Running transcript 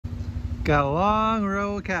Got a long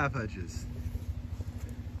row of calf hutches.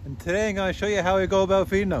 And today I'm going to show you how we go about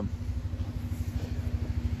feeding them.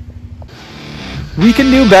 We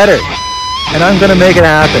can do better, and I'm going to make it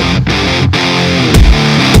happen.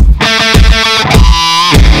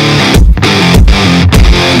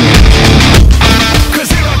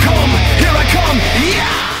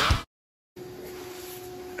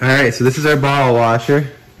 Alright, so this is our bottle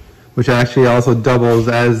washer, which actually also doubles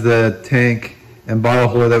as the tank and bottle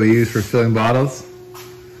holder that we use for filling bottles.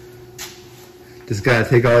 Just gotta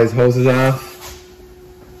take all these hoses off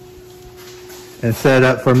and set it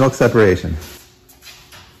up for milk separation.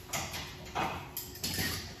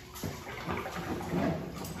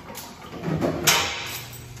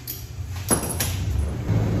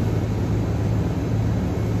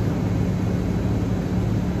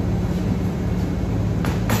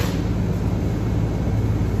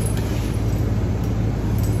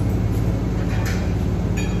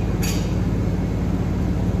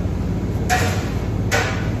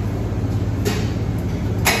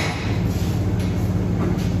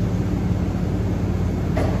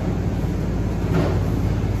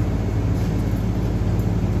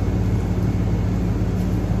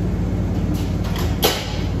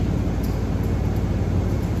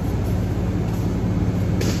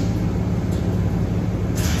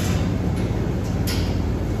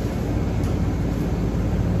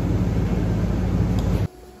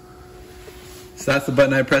 So that's the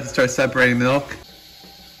button I press to start separating milk.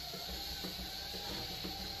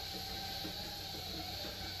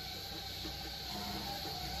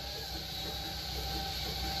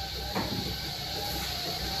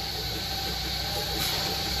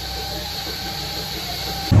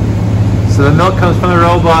 So the milk comes from the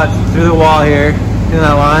robot through the wall here, in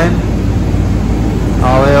that line,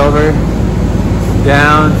 all the way over,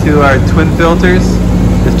 down to our twin filters.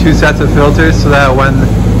 There's two sets of filters so that when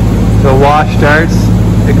the wash starts,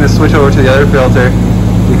 it can just switch over to the other filter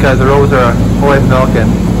because the rows are always milking.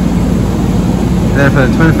 And then from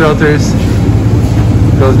the twin filters,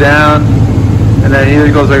 it goes down, and then it either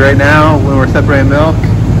goes like right now when we're separating milk,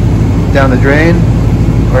 down the drain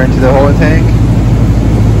or into the holding tank,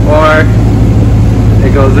 or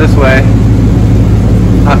it goes this way,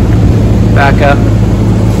 up, back up,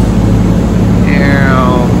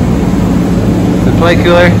 to the plate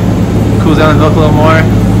cooler, cools down the milk a little more,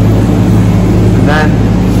 and then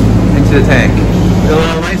into the tank. The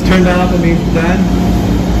little lights turned off and means done.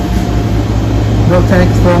 Milk tank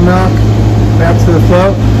is full of milk, right up to the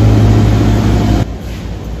float.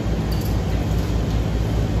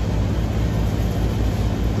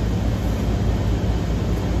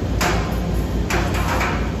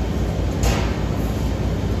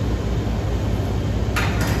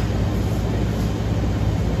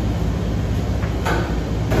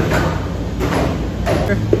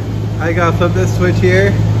 I gotta flip this switch here.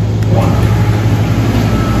 It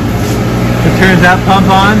turns that pump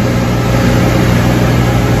on.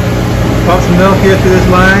 Pump some milk here through this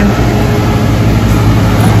line.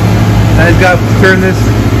 I just gotta turn this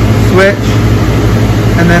switch,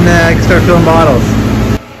 and then I can start filling bottles.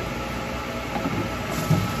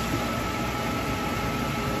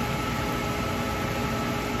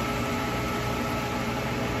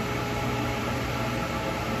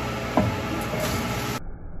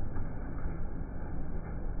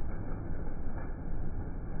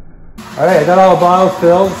 Alright, I got all the bottles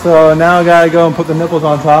filled, so now I gotta go and put the nipples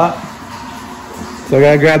on top. So I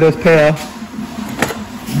gotta grab this pail.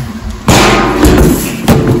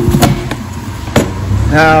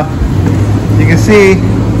 Now, you can see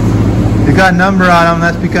they've got a number on them.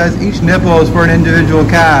 That's because each nipple is for an individual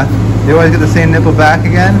calf. They always get the same nipple back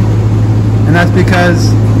again. And that's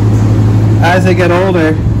because as they get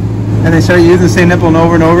older and they start using the same nipple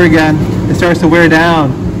over and over again, it starts to wear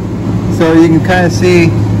down. So you can kind of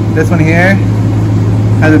see this one here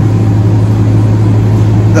has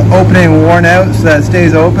the opening worn out so that it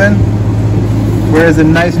stays open, whereas a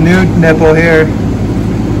nice new nipple here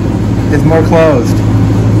is more closed.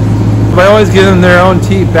 By always giving them their own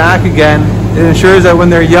teeth back again, it ensures that when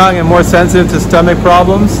they're young and more sensitive to stomach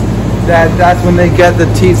problems, that's when they get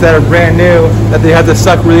the teeth that are brand new that they have to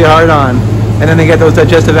suck really hard on, and then they get those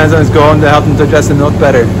digestive enzymes going to help them digest the milk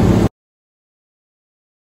better.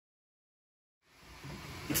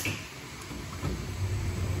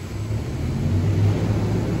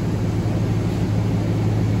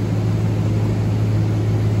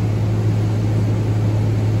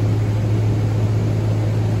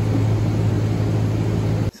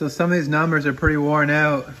 So some of these numbers are pretty worn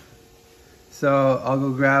out. So I'll go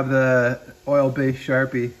grab the oil-based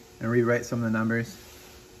Sharpie and rewrite some of the numbers.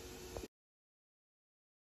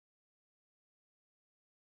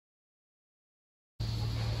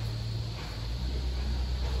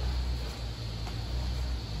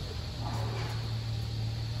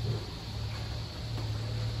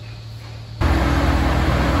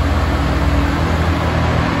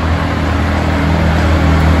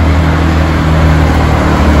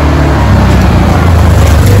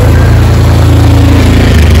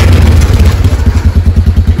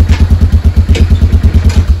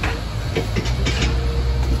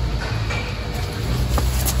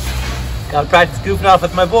 Gotta practice goofing off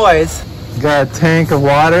with my boys. Got a tank of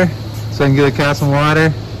water, so I can give the cows some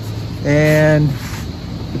water, and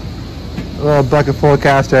a little bucket full of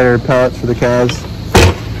castrator pellets for the calves.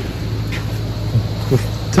 We'll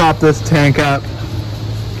top this tank up.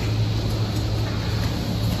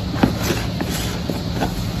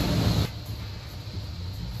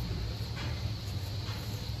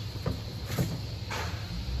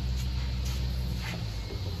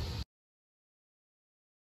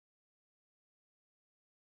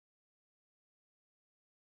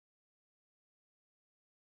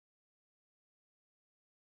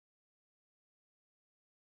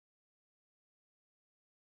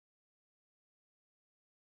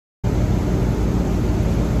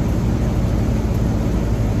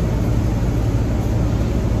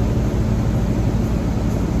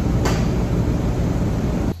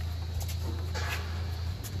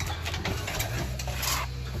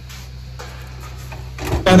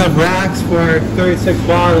 Enough racks for 36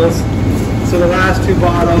 bottles, so the last 2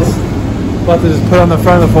 bottles we'll have to just put on the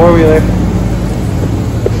front of the four-wheeler.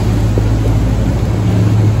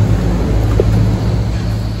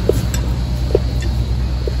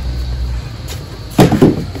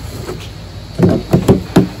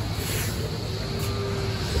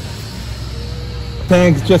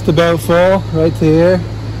 Tank's just about full right to here,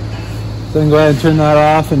 so I can go ahead and turn that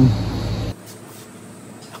off. And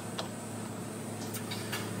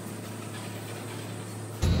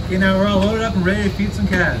okay, now we're all loaded up and ready to feed some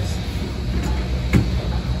calves.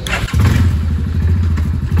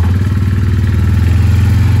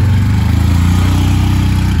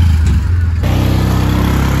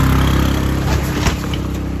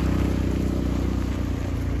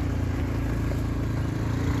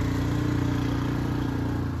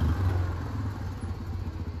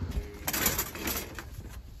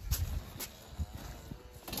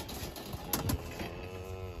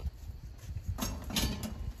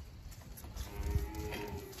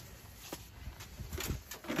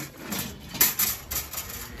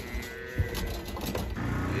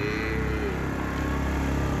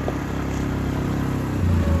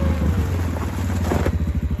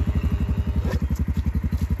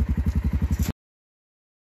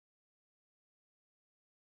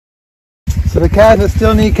 So the calves that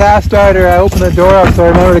still need calf starter, I open the door up so I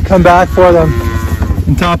remember to come back for them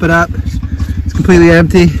and top it up. It's completely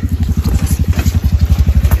empty.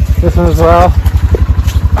 This one as well.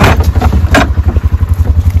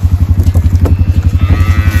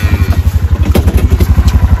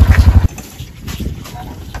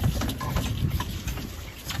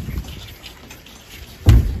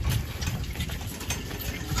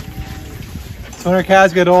 So when our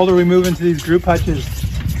calves get older, we move into these group hutches.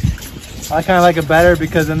 I kind of like it better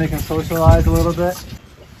because then they can socialize a little bit.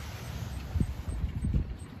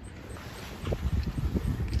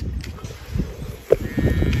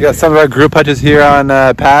 We got some of our group hutches here on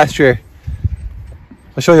pasture.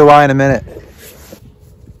 I'll show you why in a minute.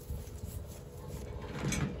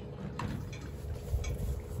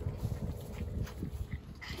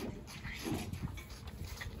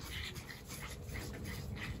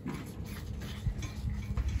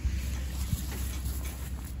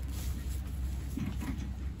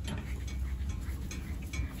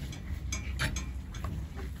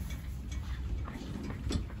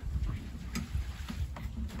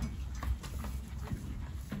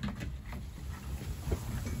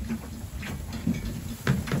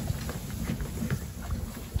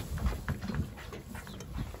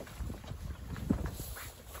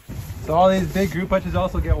 So all these big group hutches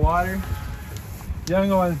also get water. The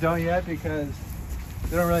younger ones don't yet because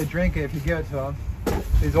they don't really drink it if you give it to them.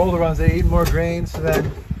 These older ones, they eat more grain, so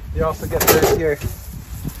then they also get thirstier.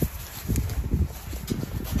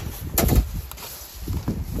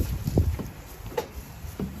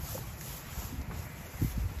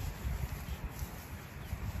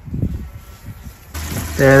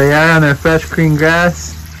 There they are on their fresh green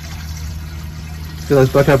grass. Feel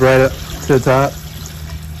this buck up right up to the top.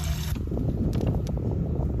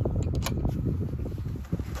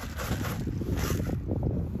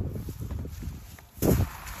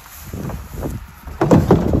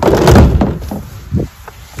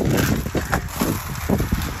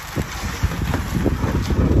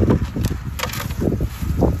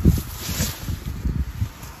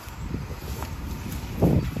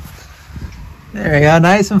 There we go,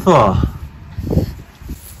 nice and full.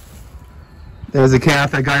 There was a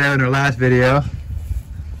calf that got out in our last video.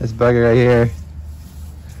 This bugger right here.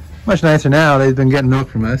 Much nicer now. They've been getting milk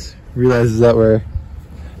from us. Realizes that we're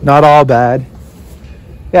not all bad.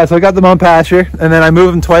 Yeah, so I got them on pasture, and then I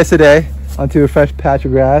move them twice a day onto a fresh patch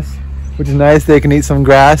of grass, which is nice. They can eat some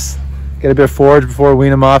grass get a bit of forage before we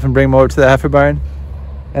wean them off and bring them over to the heifer barn.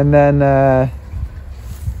 And then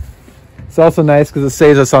it's also nice because it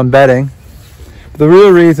saves us on bedding. But the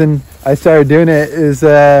real reason I started doing it is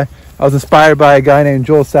I was inspired by a guy named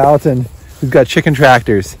Joel Salatin who's got chicken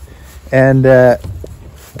tractors. And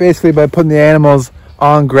basically by putting the animals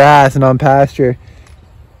on grass and on pasture,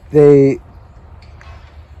 they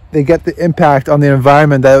get the impact on the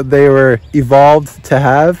environment that they were evolved to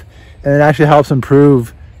have, and it actually helps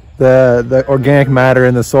improve the organic matter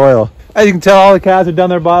in the soil. As you can tell, all the calves have done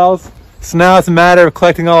their bottles, so now it's a matter of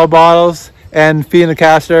collecting all the bottles and feeding the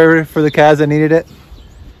calf starter for the calves that needed it,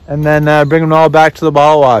 and then bring them all back to the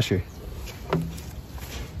bottle washer.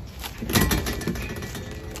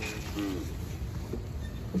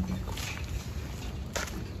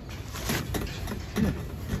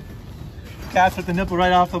 Calves took the nipple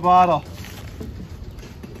right off the bottle.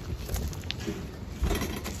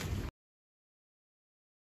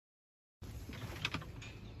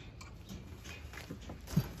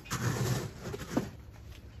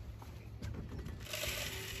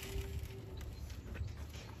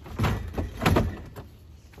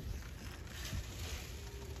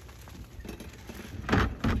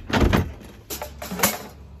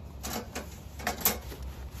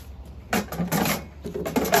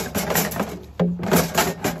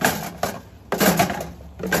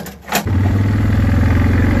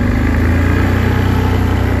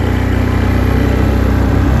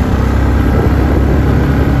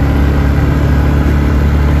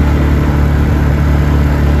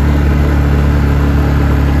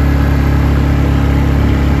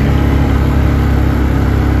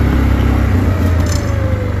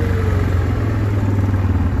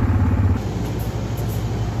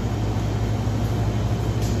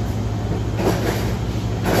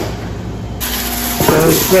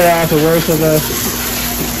 Split out the worst of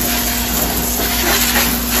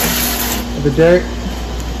the dirt.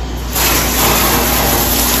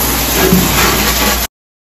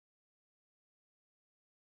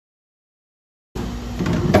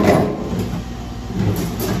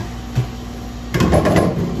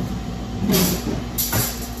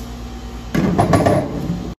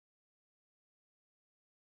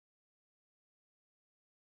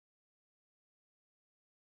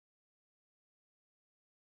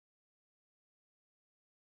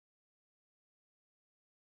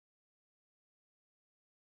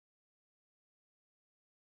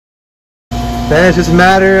 Then it's just a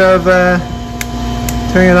matter of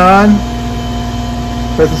turning it on,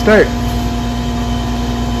 press the start.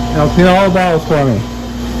 And it'll clean all the bottles for me.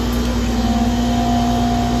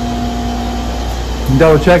 And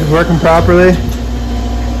double check it's working properly.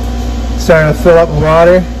 Starting to fill up with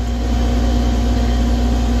water.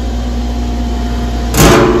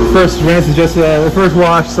 First rinse is just the first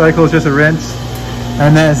wash cycle is just a rinse,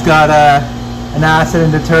 and then it's got an acid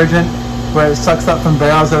and detergent where it sucks up from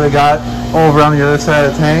barrels that we got over on the other side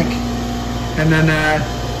of the tank. And then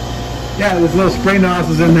yeah, there's little spray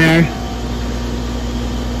nozzles in there.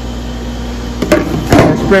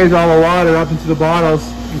 It sprays all the water up into the bottles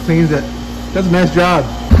and cleans it. Does a nice job.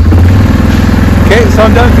 Okay, so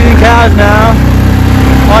I'm done feeding calves now.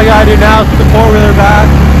 All I gotta do now is put the four-wheeler back,